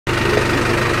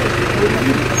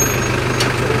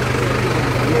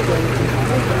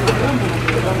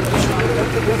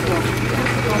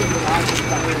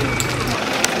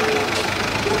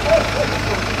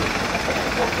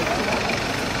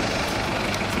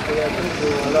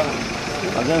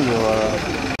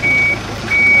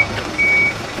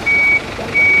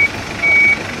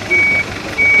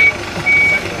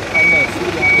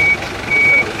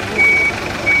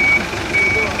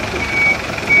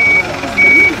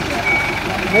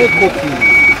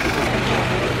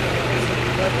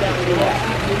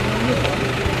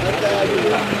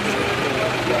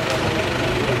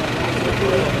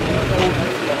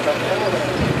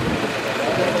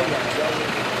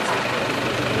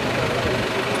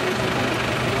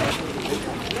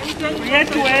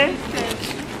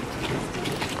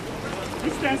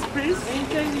Distance, please.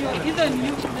 Maintain your distance.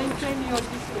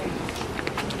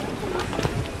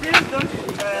 Please don't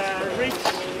reach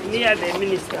near the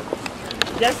minister.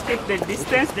 Just keep the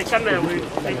distance. The camera will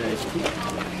take it.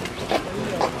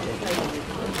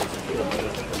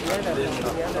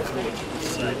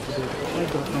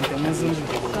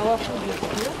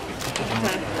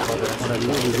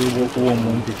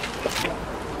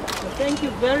 Thank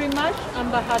you very much,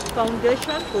 Amber Heart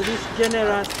Foundation, for this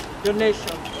generous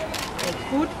donation of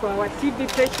food for our TB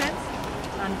patients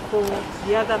and for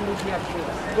the other media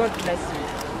shows. God bless you.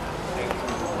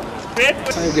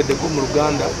 Sayogedeko mu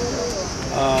Luganda,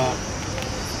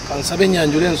 kansabe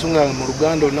nyanjule ensonga mu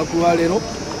Luganda olunaku lwa leero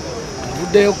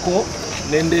nvuddeyoko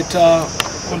ne ndeeta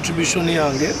contribution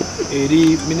yange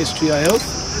eri Ministry ya Health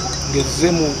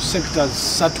ngezze mu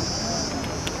sectors 3.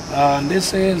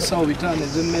 Ndeeseyo ensawo 5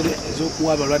 ez'emmere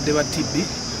ez'okuwa abalwadde ba TB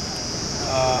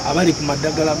abali ku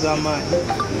maddagala g'amaanyi,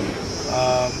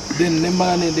 then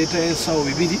nemmala ne ndeeta ensawo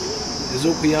 2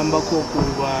 ez'okuyambako ku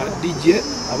ba DJ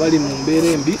abali mu mbeera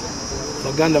embi,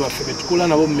 baganda baffe betukola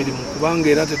nabo mu mirimu, kubanga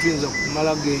era tetuyinza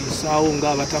kumala geeyisaawo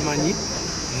ng'abatamanyi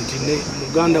nti ne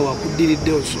muganda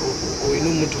wakuddiridde olina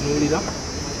omutunuulira.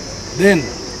 Then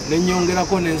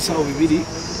nenyongerako n'ensawo 2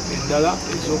 endala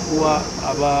ez'okuwa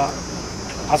aba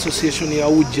association ya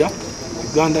Ujja,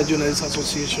 Uganda Journalists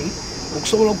Association,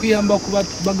 okusobola okuyamba ku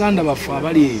baganda baffe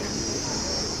abali eyo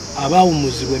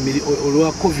abaawumuzibwa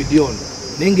olwa COVID ono,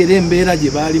 nengera embeera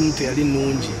gye baalimu teyali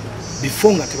nnungi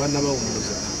before nga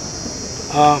tebannabawumuza.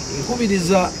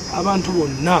 Nkubiriza abantu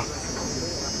bonna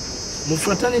mu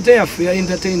fraternity yaffe ya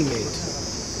entertainment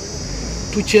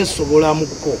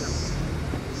tukyesobolamuko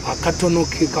akatono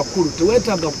ke kakulu,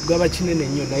 teweetaaga kugaba kinene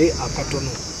nnyo naye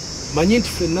akatono. Manyi nti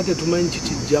ffenna tetumanyi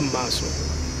kikijja mu maaso,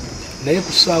 naye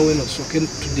ku ssaawa eno tusooke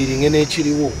tudiringe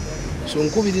n'ekiriwo. So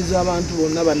nkubiriza abantu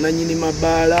bonna, bannannyini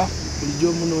mabaala, bulijjo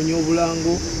omunoonya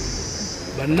obulango,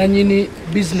 bannannyini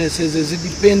businesses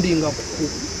ezidipendinga ku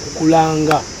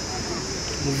kulanga,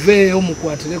 muveeyo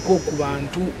mukwatireko ku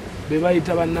bantu be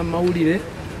bayita bannamawulire,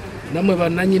 nammwe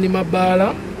bannannyini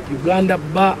mabaala, Uganda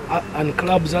Bar and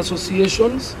Clubs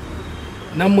Associations,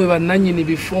 nammwe bannannyini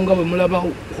bifo nga bwe mulaba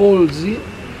halls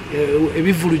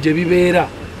ebivulu gye bibeera,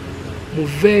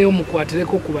 muveeyo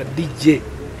mukwatireko ku ba DJ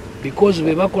because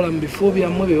be bakola mu bifo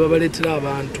byammwe be babaleetera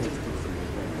abantu.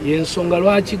 Yensonga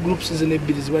lwaki groups zino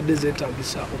ebbiri zibadde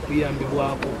zeetaagisa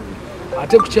okuyambibwako.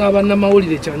 Ate ku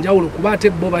kyabannamawulire kyanjawulo kuba ate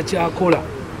bo bakyakola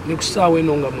ne ku ssaawa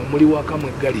eno nga mwe muli waka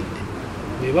mweggalidde.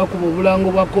 Be bakuba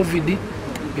obulango bwa COVID,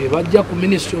 be bajja ku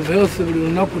Ministry of Health buli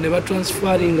lunaku ne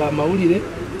batransferinga amawulire.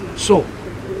 So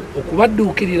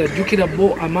okubadduukirira, jjukira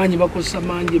bo amaanyi bakozesa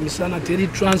mangi, emisana teri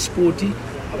transport,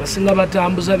 abasinga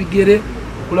batambuza bigere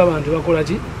okulaba nti bakola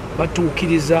ki,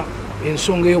 batuukiriza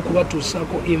ensonga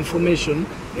ey'okubatuusaako information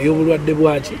ey'obulwadde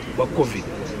bwaki bwa COVID.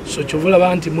 So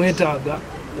kyovulaba nti mwetaaga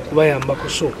okubayambako.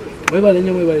 So mwebale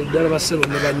nnyo, mwebale ddala bassebo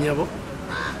ne bannyabo,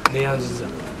 neyanziza.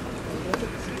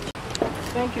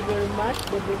 Thank you very much,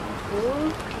 BEBE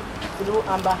COOL. Through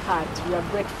Amber Heart, we are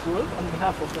grateful on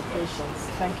behalf of the patients.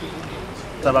 Thank you.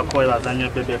 Tabakoye bazanyo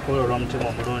BEBE COOL olw'omutima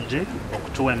omulungi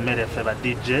okutuwa emmere ffe ba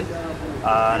DJ,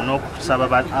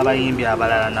 n'okusaba abayimbi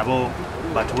abalala nabo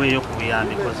batuweeyo ku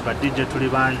buyambi, because ba DJ tuli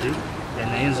bangi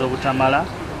enayinza obutamala.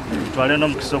 Twale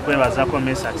n'omukisa okwebazaako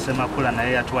Mesa Semakula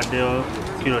naye yatuwaddeyo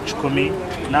kilo 10,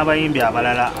 n'abayimbi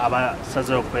abalala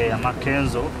abasazeewo okweyama.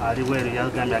 Kenzo ali bweru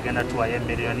yagambye agenda tuwayo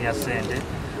emiliyoni ya sente,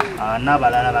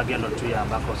 n'abalala bagenda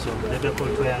otuyambako. So BEBE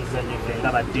COOL tweyanziza nnyo ffe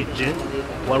nga ba DJ,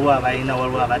 waliwo abayina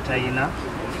waliwo abatayina.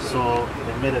 So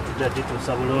emmere tujja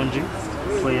gituusa bulungi,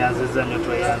 tweyanziza nnyo,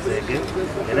 tweyanzeege.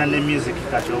 Era ne music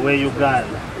kati owe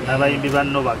Uganda n'abayimbi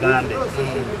banno bagambe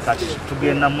kati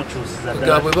tugenda mukyusiza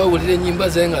ddala. Bwe bawulira ennyimba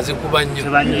zaye nga zikuba nnyo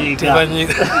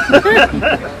tebanyiiga.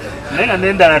 Naye nga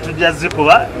n'endala tujja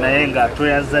zikuba, naye nga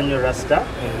tweyanziza nnyo Rasta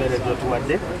emmere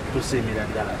gy'otuwadde, tusiimira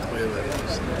ddala.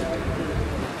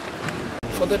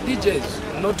 For the DJs,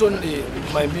 not only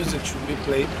my music should be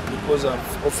played because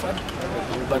I've offered,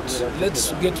 but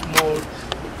let's get more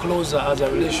closer as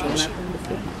a relationship.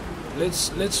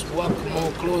 let's work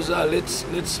more closer.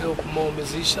 Let's help more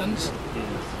musicians.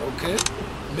 Okay,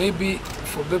 maybe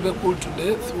for BEBE COOL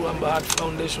today through Amber Heart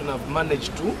Foundation I've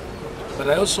managed to, but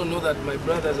I also know that my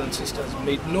brothers and sisters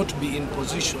may not be in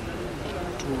position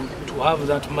to have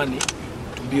that money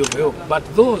to be of help. But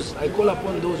those, I call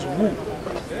upon those who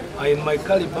are in my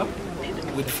caliber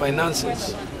with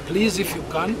finances, please, if you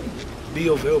can, be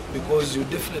of help, because you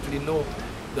definitely know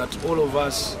that all of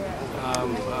us,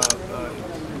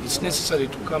 it's necessary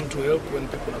to come to help when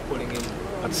people are calling in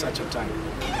at such a time.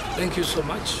 Thank you so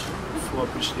much for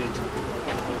appreciating.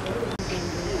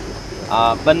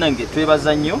 Bannange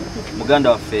twebaza nnyo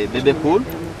muganda waffe BEBE COOL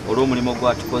olw'omulimu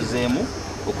gwatukozeemu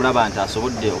okulaba nti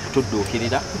asobodde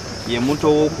okutudduukirira. Ye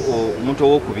muntu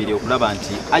owokubiri okulaba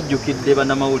nti ajjukidde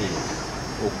bannamawulire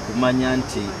okumanya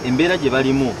nti embeera gye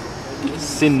balimu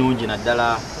si nnungi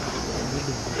naddala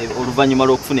oluvannyuma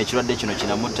lw'okufuna ekirwadde kino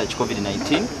kinamutta ki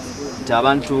COVID-19, nti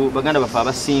abantu baganda baffe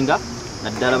abasinga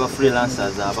naddala ba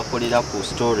freelancers abakolera ku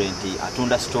store nti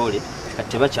atunda store kati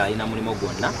tebakyalina mulimu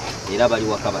gwonna era bali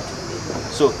waka batudde.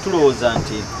 So tulowooza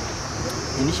nti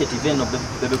initiative eno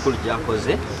BEBE COOL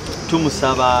gyakoze,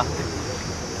 tumusaba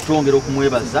twongera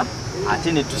okumwebaza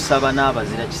ate ne tusaba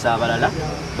n'abazira kisa abalala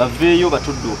baveeyo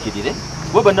batudduukirire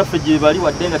bo bannaffe gye bali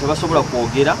wadde nga tebasobola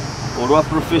kwogera olwa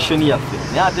profession yaffe,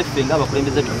 naye ate ffe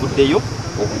ng'abakulembeze tuvuddeyo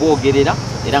okwogerera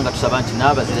era nga tusaba nti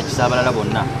n'abazira kisa abalala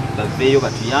bonna baveeyo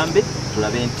batuyambe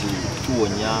tulabe nti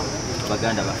tuwonya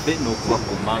baganda baffe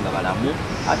n'okubakuuma nga balamu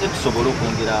ate tusobole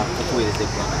okwongera okuweereza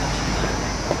eggwanga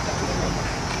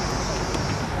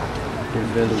The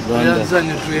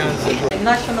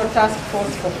National Task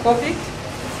Force for COVID,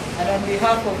 and on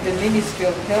behalf of the Ministry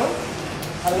of Health,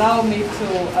 allow me to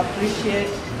appreciate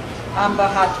Amber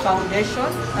Heart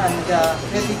Foundation and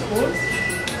BEBE COOL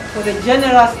for the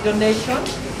generous donation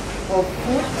of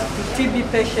food to TB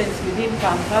patients within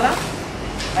Kampala,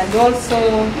 and also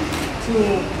to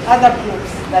other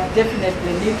groups that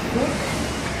definitely need food,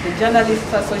 the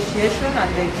Journalists Association and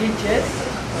the DJs.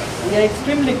 We are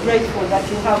extremely grateful that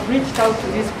you have reached out to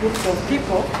these groups of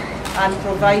people and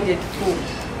provided food.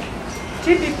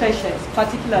 TB patients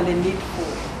particularly need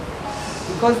food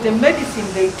because the medicine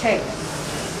they take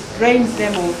drains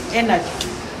them of energy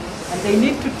and they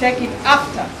need to take it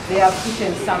after they have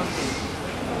eaten something.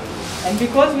 And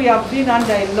because we have been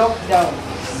under a lockdown,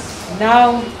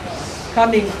 now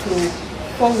coming to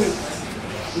 4 weeks,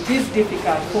 it is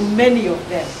difficult for many of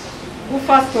them who,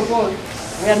 first of all,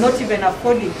 we are not even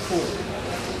affording food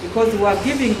because we are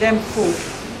giving them food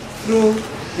through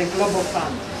the Global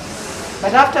Fund.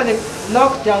 But after the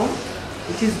lockdown,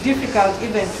 it is difficult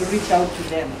even to reach out to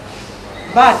them.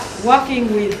 But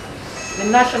working with the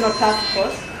National Task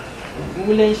Force, we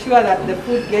will ensure that the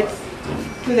food gets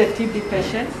to the TB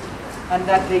patients and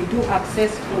that they do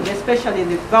access food, especially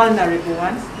the vulnerable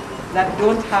ones that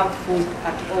don't have food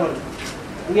at all.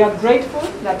 We are grateful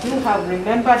that you have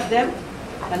remembered them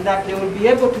and that they will be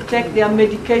able to take their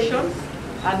medications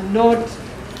and not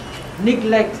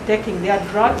neglect taking their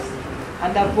drugs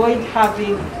and avoid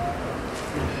having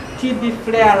TB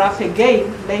flare up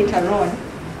again later on,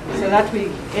 so that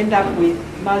we end up with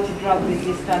multi-drug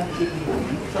resistant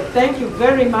TB. So thank you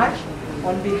very much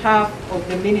on behalf of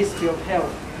the Ministry of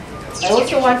Health. I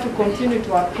also want to continue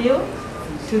to appeal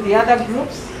to the other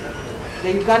groups,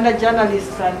 the Uganda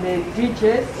journalists and the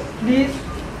DJs, please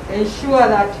ensure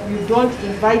that you don't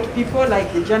invite people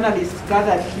like the journalists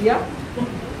gathered here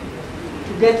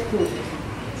to get food.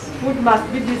 Food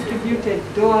must be distributed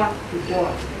door to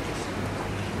door.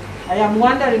 I am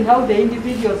wondering how the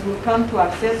individuals will come to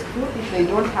access food if they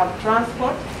don't have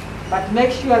transport, but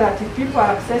make sure that if people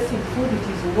are accessing food, it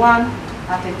is one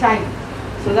at a time,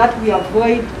 so that we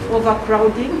avoid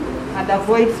overcrowding and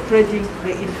avoid spreading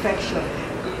the infection.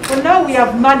 For now, we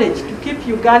have managed to keep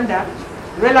Uganda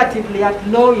relatively at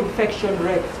low infection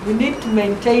rates. We need to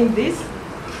maintain this,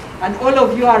 and all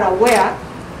of you are aware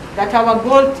that our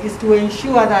goal is to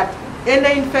ensure that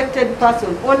any infected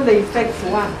person only infects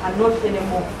one and not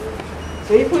anymore.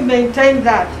 So if we maintain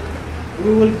that,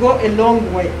 we will go a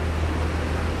long way.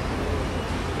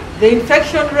 The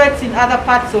infection rates in other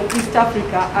parts of East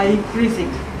Africa are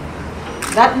increasing.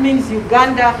 That means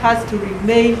Uganda has to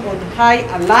remain on high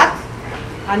alert,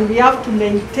 and we have to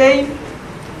maintain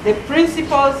the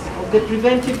principles of the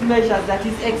preventive measures that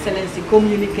His Excellency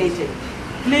communicated.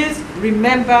 Please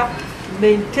remember to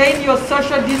maintain your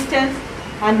social distance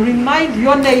and remind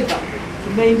your neighbor to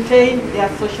maintain their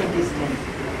social distance.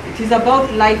 It is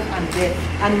about life and death,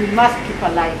 and we must keep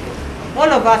alive. All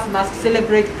of us must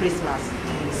celebrate Christmas.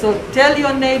 So tell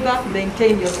your neighbor,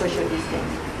 maintain your social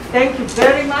distance. Thank you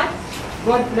very much.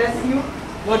 God bless you.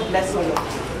 God bless all of you.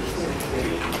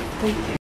 Thank you.